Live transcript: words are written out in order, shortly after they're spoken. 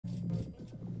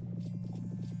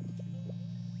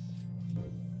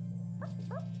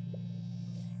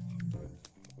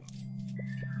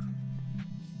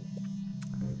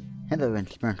Hello,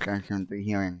 it's Smurf 3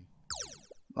 here, and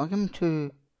welcome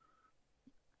to,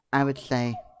 I would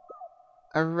say,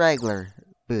 a regular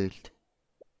boost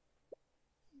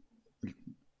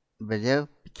video,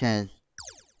 because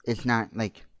it's not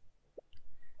like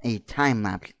a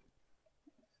time-lapse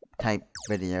type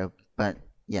video, but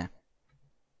yeah.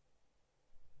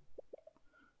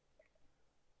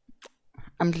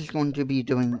 I'm just going to be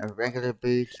doing a regular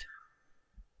boost,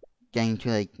 getting to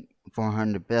like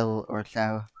 400 bill or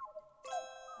so,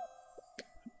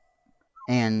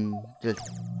 and just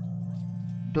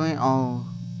doing it all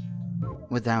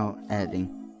without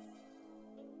editing,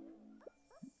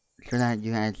 so that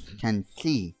you guys can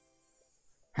see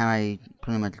how I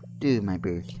pretty much do my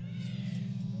boost.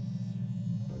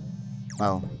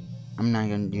 Well, I'm not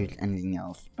going to use anything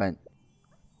else, but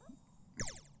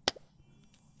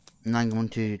I'm not going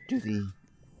to do the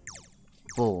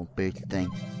full boost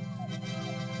thing,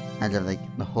 as of like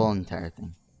the whole entire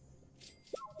thing.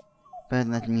 But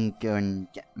let me go and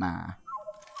get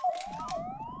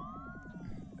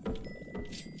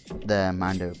the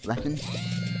Mondo lesson.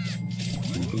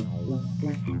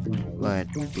 Would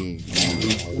be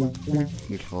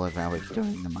useful if I was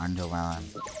doing the Mondo while I'm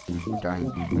starting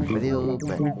the video,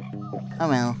 but oh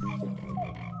well.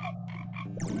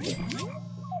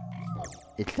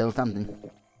 It's still something.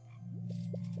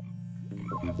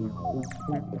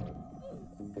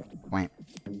 Wait.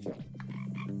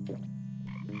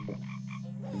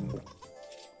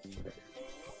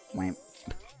 Wait.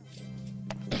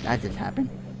 That just happened.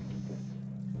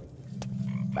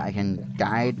 But I can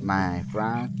guide my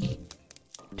frogs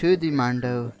to the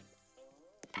Mondo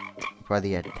for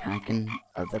the attacking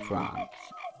of the frogs.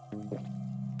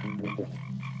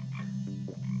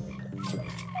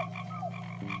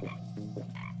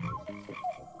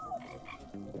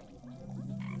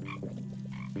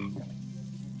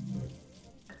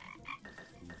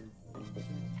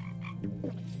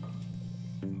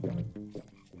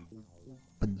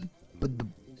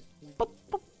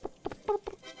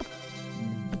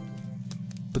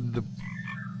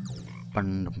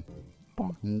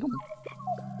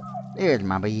 There's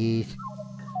my bees.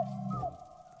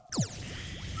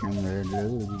 There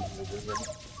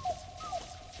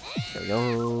we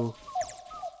go.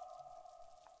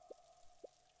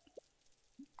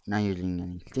 Not using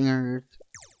any stingers.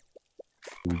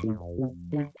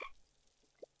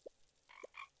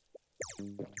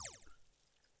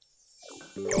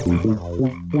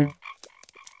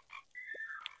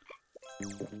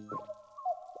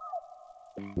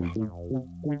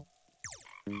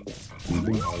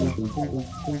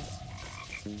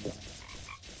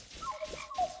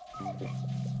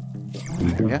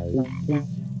 Yeah.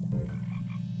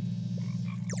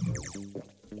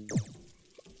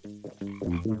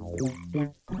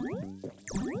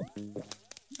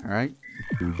 All right.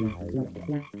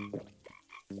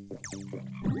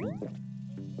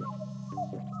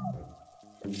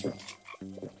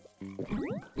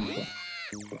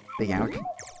 Big ouch.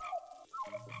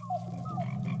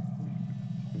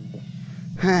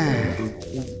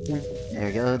 There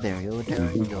we go, there we go, there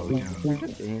we go.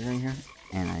 Here.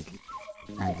 And I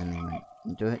accidentally went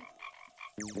into it.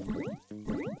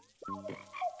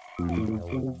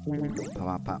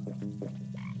 Pop, pop, pop.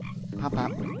 Pop,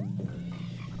 pop.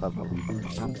 Pop, pop,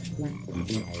 pop.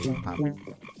 Pop.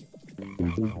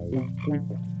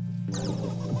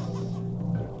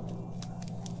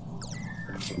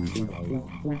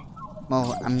 Well,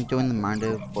 I'm doing the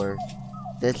Mondo for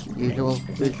this usual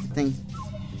boost thing,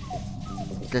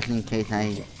 just in case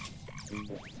I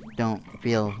don't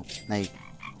feel like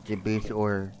the boost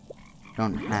or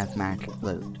don't have max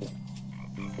load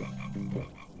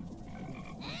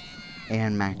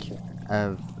and max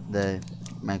of the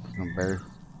microconverter.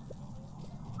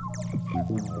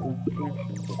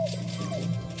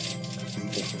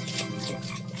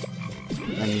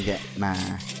 Let me get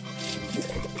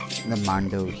the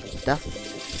Mondo stuff,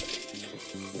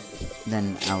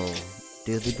 then I'll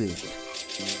do the boost.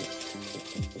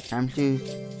 Times 2,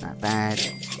 not bad.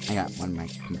 I got one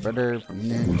mic converter from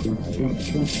this.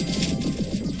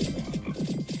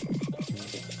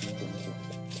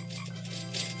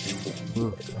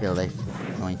 Ooh, feel this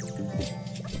noise.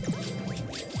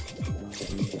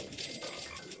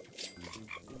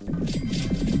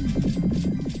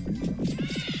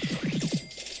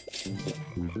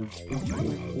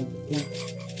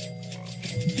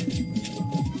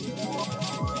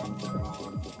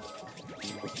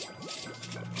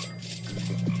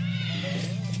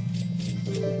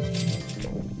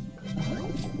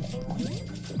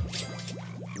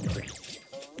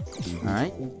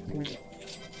 Alright.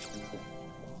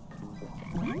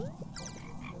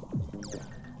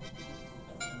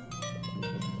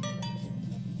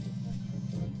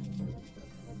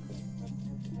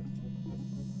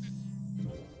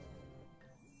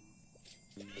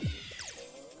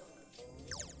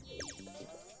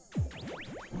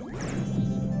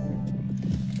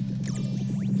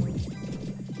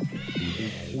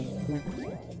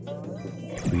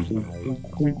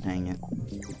 Dang it.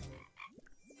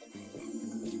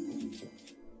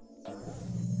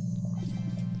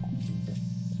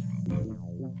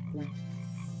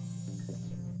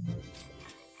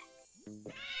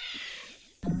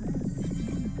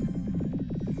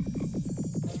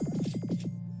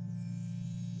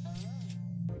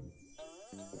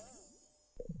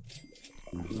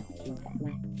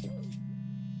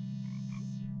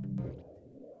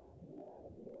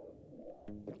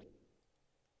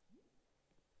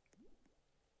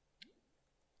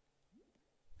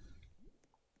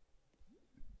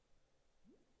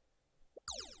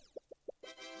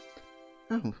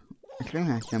 Oh, I still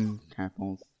have some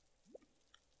apples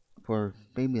for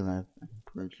baby love, I'm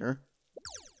pretty sure.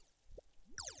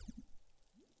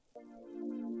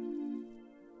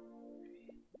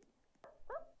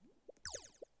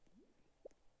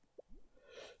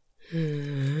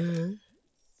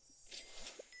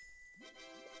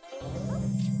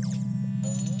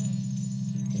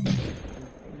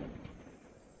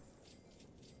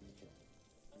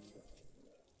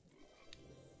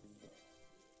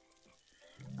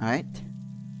 Alright.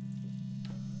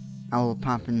 I will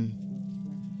pop in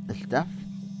the stuff.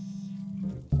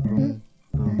 Boom,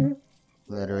 boom,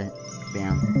 glitter it,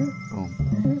 bam,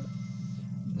 boom,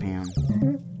 bam,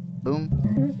 boom.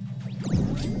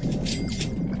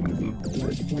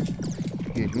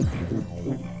 Excuse me.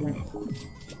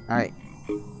 Alright.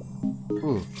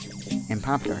 Ooh, and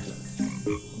pop star.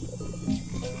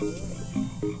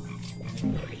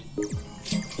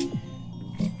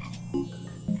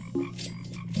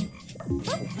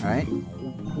 Alright.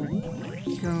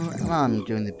 So, while I'm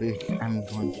doing the boost, I'm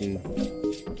going to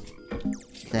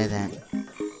say that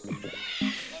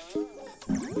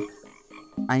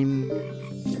I'm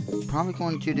probably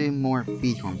going to do more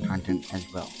Beachworm content as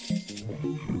well.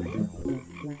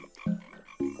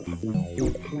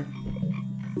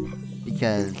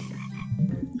 Because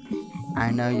I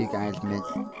know you guys miss,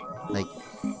 like,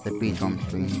 the Beachworm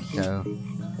stream, so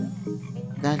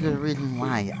that's the reason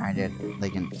why I did,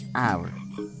 like, an hour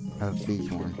of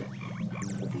Beachworm.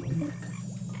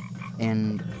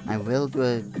 And I will do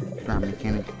a drop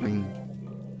mechanic stream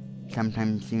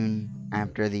sometime soon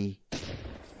after the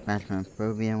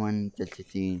Phasmophobia one, just to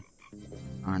see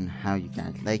on how you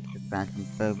guys like the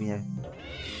Phasmophobia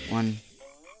one.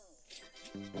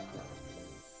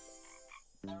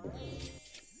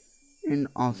 And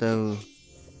also,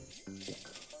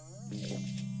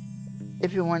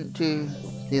 if you want to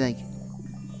see like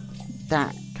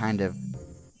that type of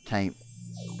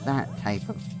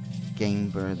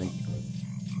game where like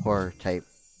horror type,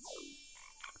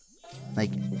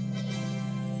 like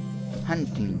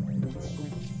hunting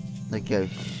the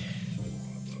ghosts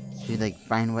to like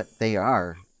find what they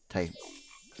are type.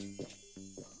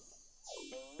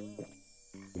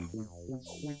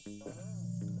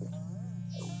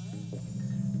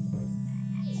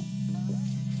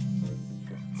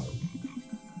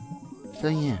 So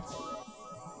yeah.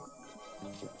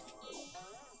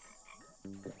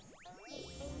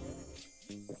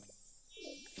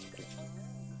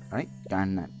 Alright,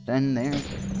 got that done there.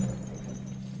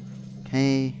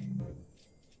 Okay.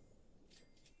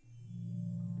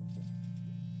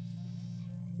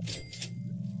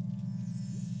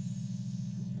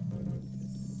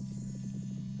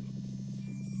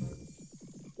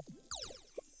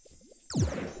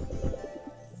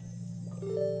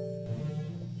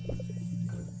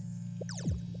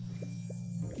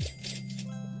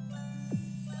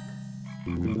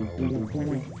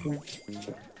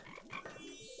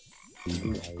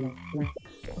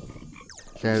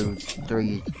 So,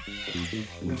 3,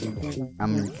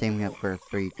 I'm saving up for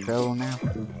 3 trill now.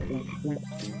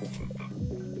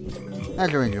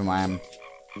 That's the reason why I'm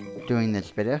doing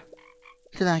this video.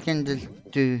 So that I can just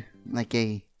do, like,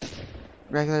 a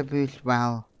regular boost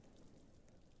while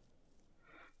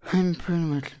I'm pretty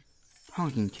much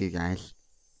talking to you guys.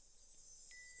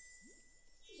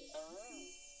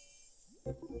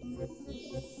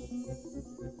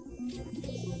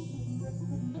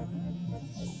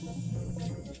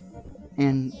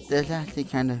 And this actually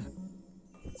kind of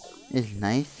is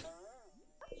nice,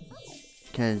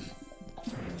 because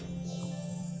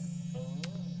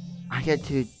I get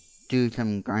to do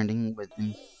some grinding with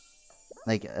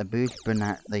like a boost, but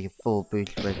not like a full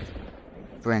boost with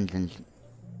friends and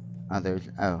others.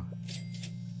 Oh,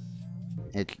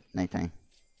 it's nighttime.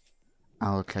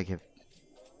 I will check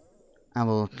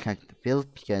the field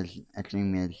because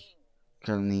Extreme is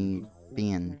currently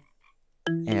being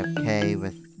AFK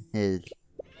with his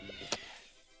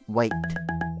wait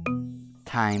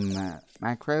time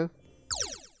macro.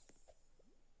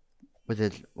 With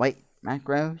his wait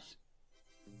macros.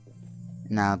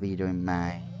 and I'll be doing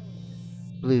my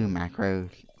blue macros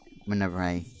whenever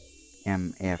I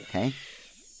am AFK.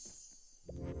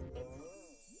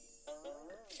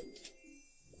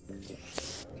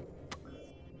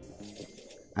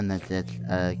 Unless it's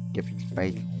a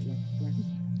gifted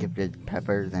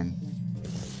pepper, then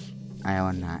I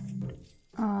will not.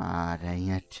 Ah, dang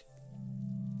it.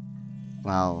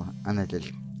 Well, unless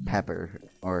it's pepper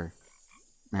or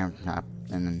mountaintop,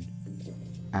 then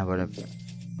I would have,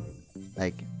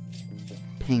 like,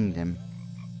 pinged him.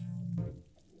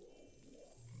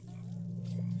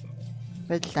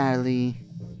 But sadly,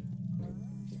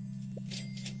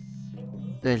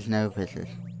 there's no fishes.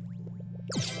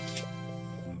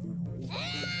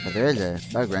 But there is a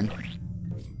bug run.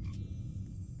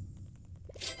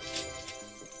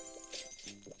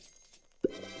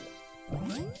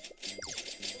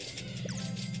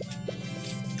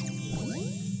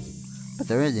 But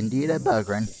there is indeed a bug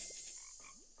run.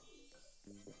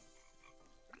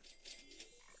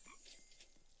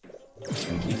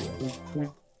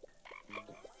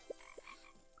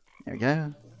 There we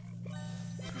go.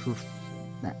 Poof.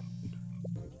 That.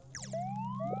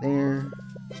 There.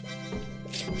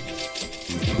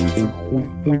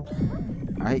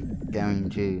 Alright, going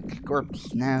to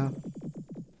Scorps now.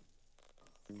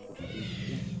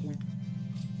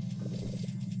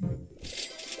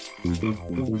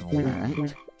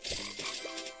 Alright.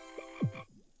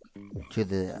 To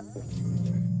the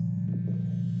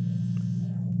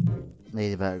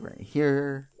ladybug right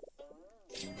here.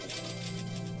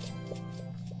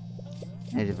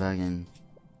 Ladybug and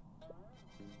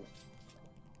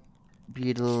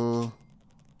beetle.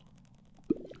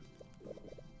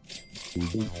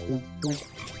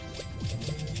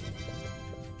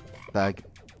 Bug.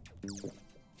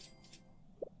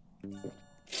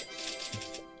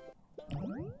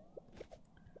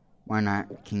 Why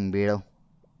not King Beetle?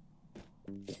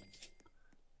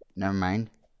 Never mind.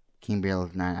 King Beetle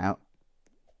is not out.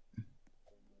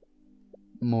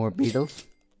 More beetles.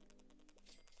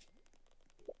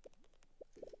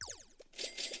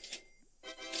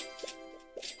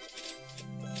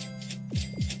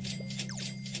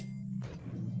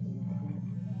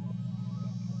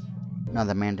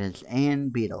 Another mantis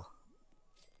and beetle.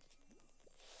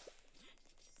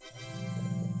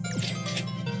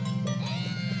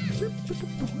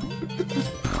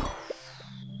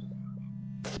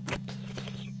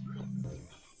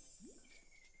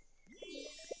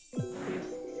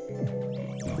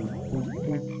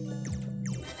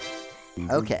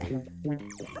 Okay.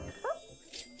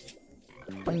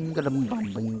 Bing ga dum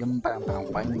bum bing dum bow bow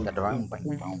bing ga dum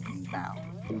bing bum bing bow.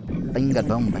 Bing ga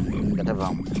dum bing ga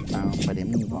dum bow ba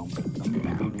dim bum bing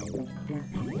bow.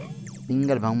 Bing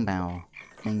ga dum bow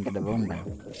bing ga dum bow.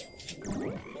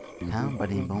 How ba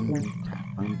dim bum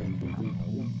bum bing bum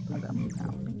ba dum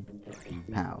bow bing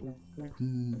pow.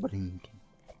 Ba ding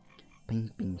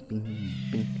bing bing bing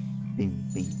bing bing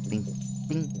bing bing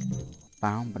bing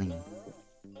bow ba ding.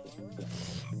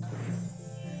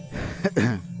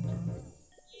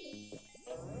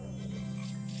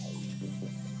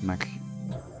 Much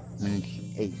minutes,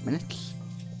 8 minutes.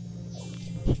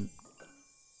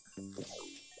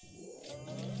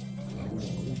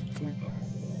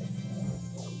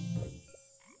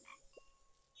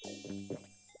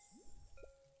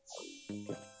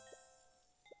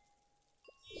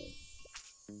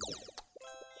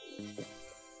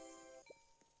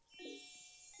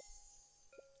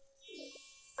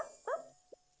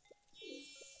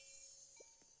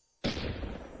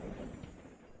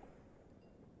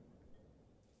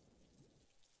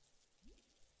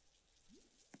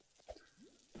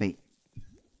 Wait.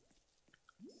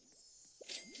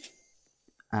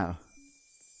 Oh.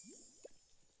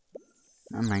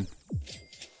 Never mind.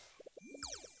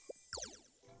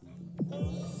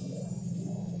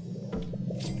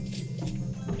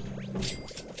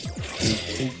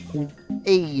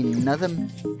 Another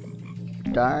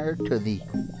star to the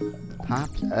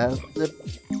tops of the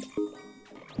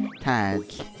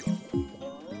tags.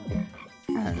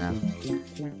 I don't know.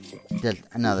 Just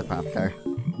another pop star.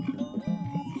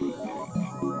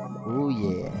 Oh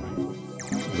yeah.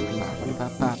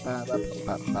 Pop, pop, pop, pop,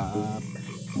 pop, pop.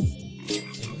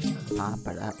 Pop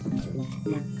it up.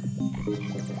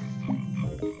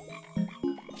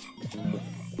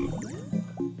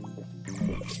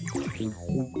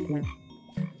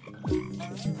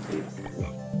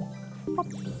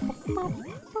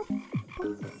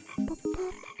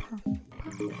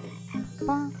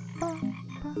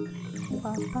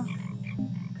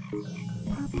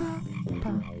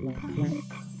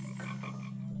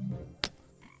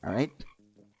 All right.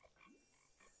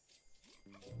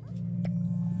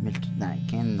 Missed that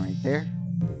cannon right there.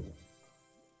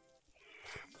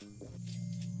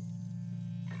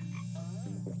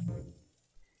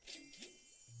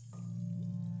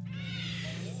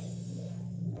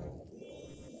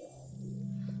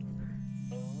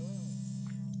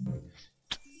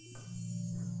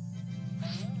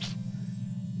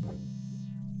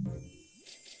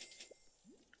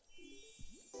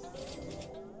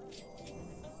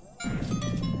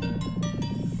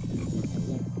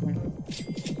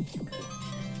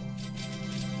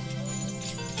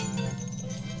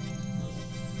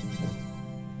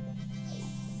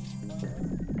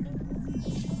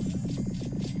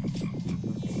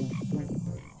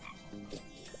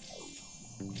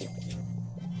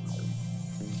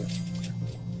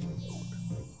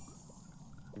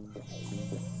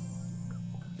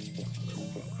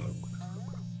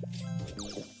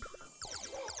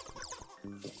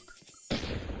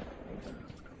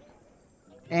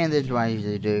 And this is what I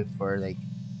usually do for like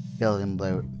building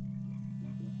bloat,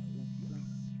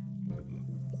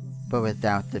 but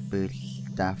without the boost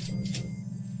stuff.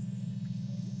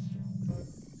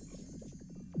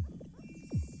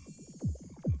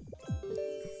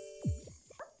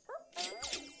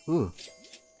 Ooh.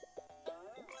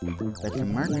 Festive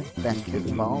merch,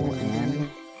 festive ball, and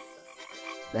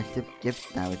festive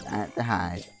gift that was at the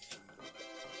hive.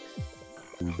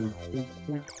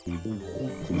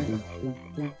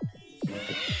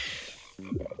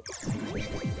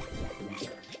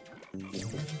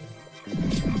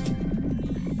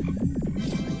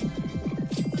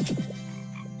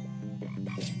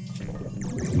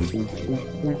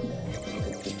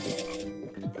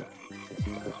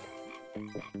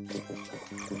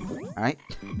 Alright,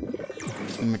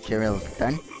 the material is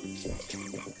done.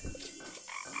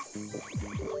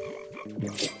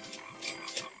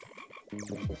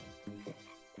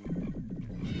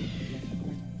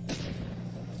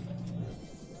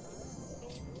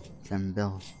 Some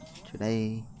bill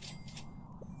today.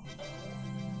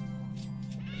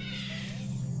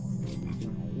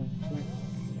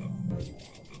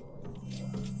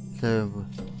 So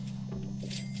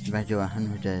if I do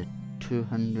 100 to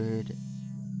 200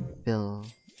 bill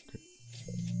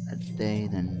a day,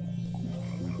 then,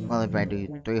 well, if I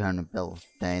do 300 bill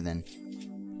a day, then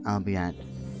I'll be at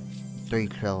 3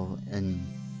 trill in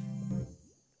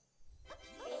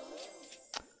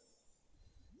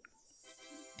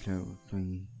so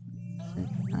 3, 6,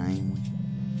 9,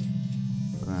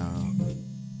 12,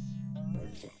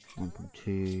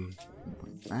 1.2,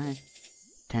 1.5,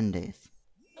 10 days.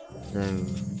 So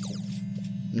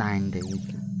 9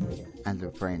 days as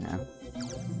of right now.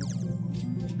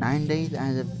 9 days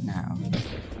as of now.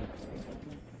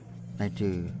 I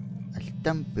do a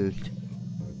stump boost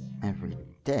every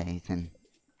day, then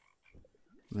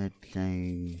let's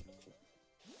say,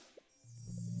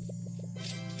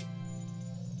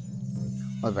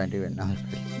 well, if I do another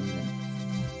 15, then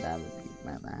that would be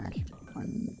my last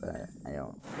one, but I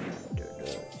don't do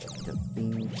the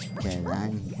thing because I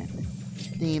can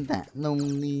leave that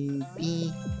lonely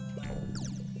bee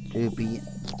to be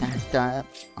stacked up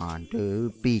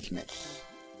onto business.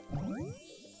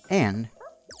 And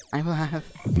I will have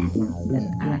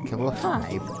an actual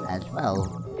hive as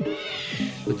well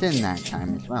within that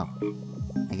time as well.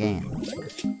 Again,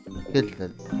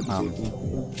 because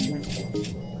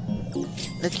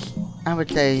I would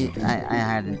say I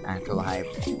had an actual hive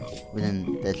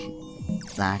within this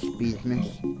last beesman.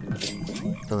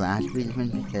 The last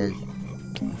beesman because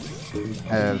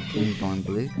of being born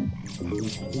blue.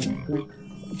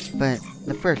 But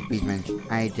the first beesman,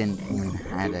 I didn't even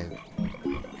have a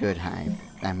good hive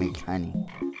that makes honey.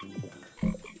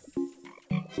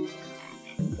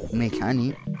 Makes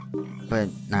honey, but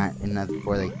not enough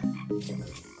for like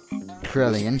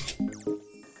trillion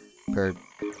per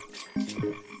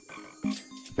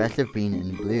festive bean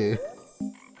in blue.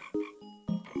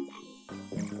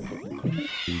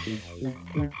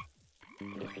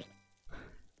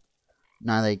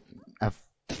 Not like a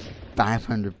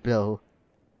 500 bill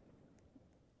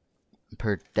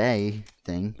per day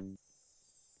thing.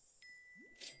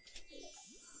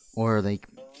 Or like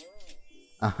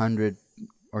 100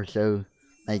 or so,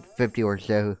 like 50 or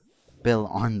so bill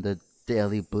on the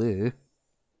daily blue.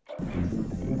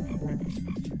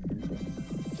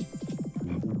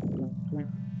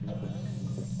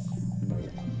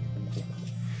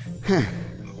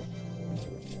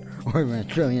 Or a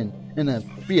trillion in a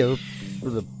field for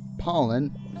the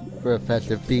pollen for a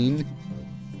festive bean.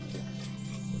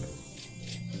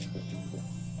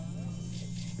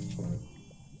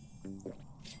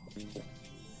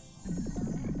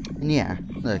 And yeah,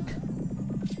 look,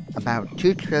 about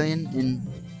 2 trillion in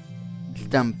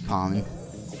stump pollen.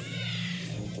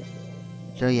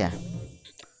 So yeah,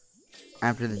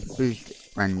 after this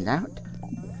boost runs out,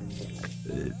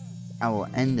 I will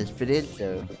end this video.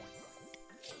 So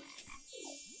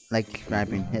like, subscribe,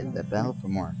 and hit the bell for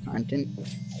more content.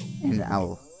 And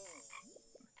uh,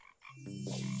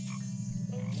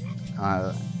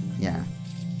 yeah,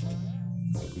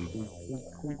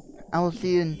 I will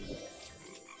see you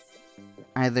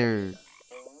either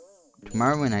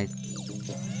tomorrow when I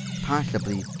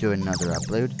possibly do another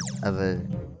upload of a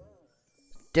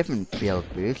different field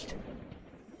boost,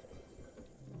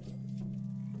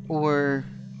 or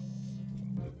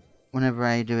whenever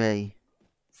I do a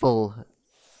full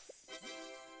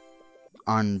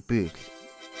on boost.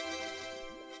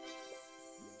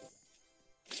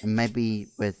 It might be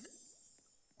with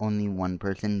only one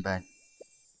person, but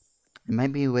it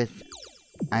might be with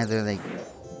either like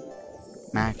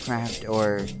Minecraft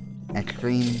or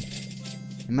Extreme.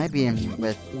 It might be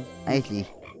with Icy.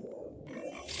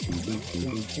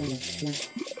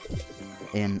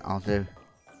 And also,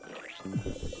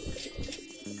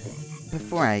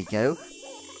 before I go,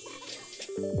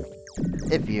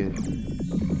 if you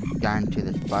got into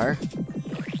this bar,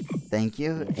 thank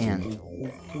you. And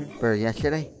for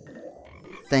yesterday,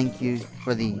 thank you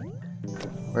for the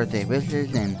birthday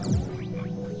wishes, and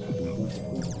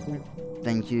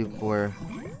thank you for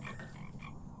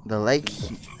the likes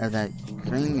of that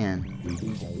stream, and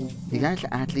you guys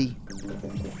actually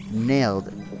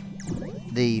nailed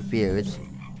the views,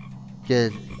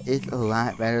 because it's a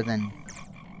lot better than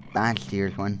last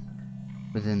year's one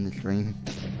within the stream.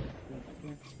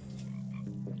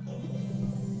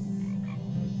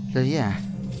 So yeah,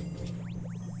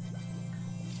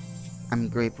 I'm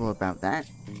grateful about that.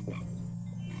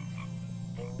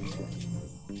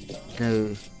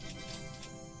 So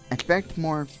expect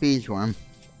more Beesworm,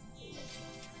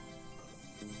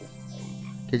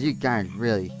 because you guys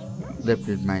really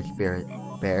lifted my spirit,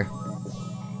 Bear.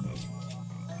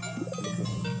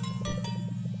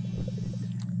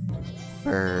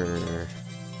 Brr,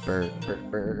 brr,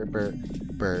 brr, brr,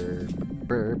 brr,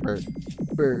 brr, brr,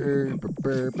 brr,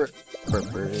 brr, brr, brr, brr,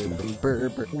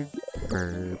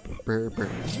 brr,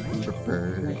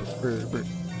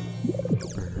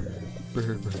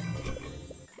 brr, brr.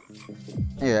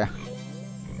 Yeah.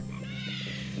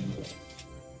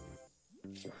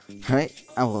 Alright,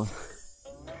 I will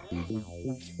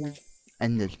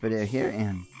end this video here,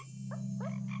 and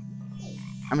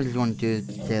I'm just going to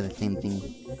say the same thing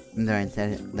that I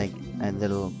said it like a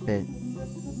little bit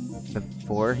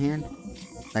beforehand.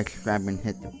 Like, subscribe, and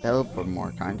hit the bell for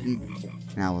more content,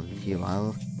 and I will see you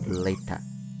all later.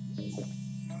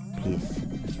 Peace.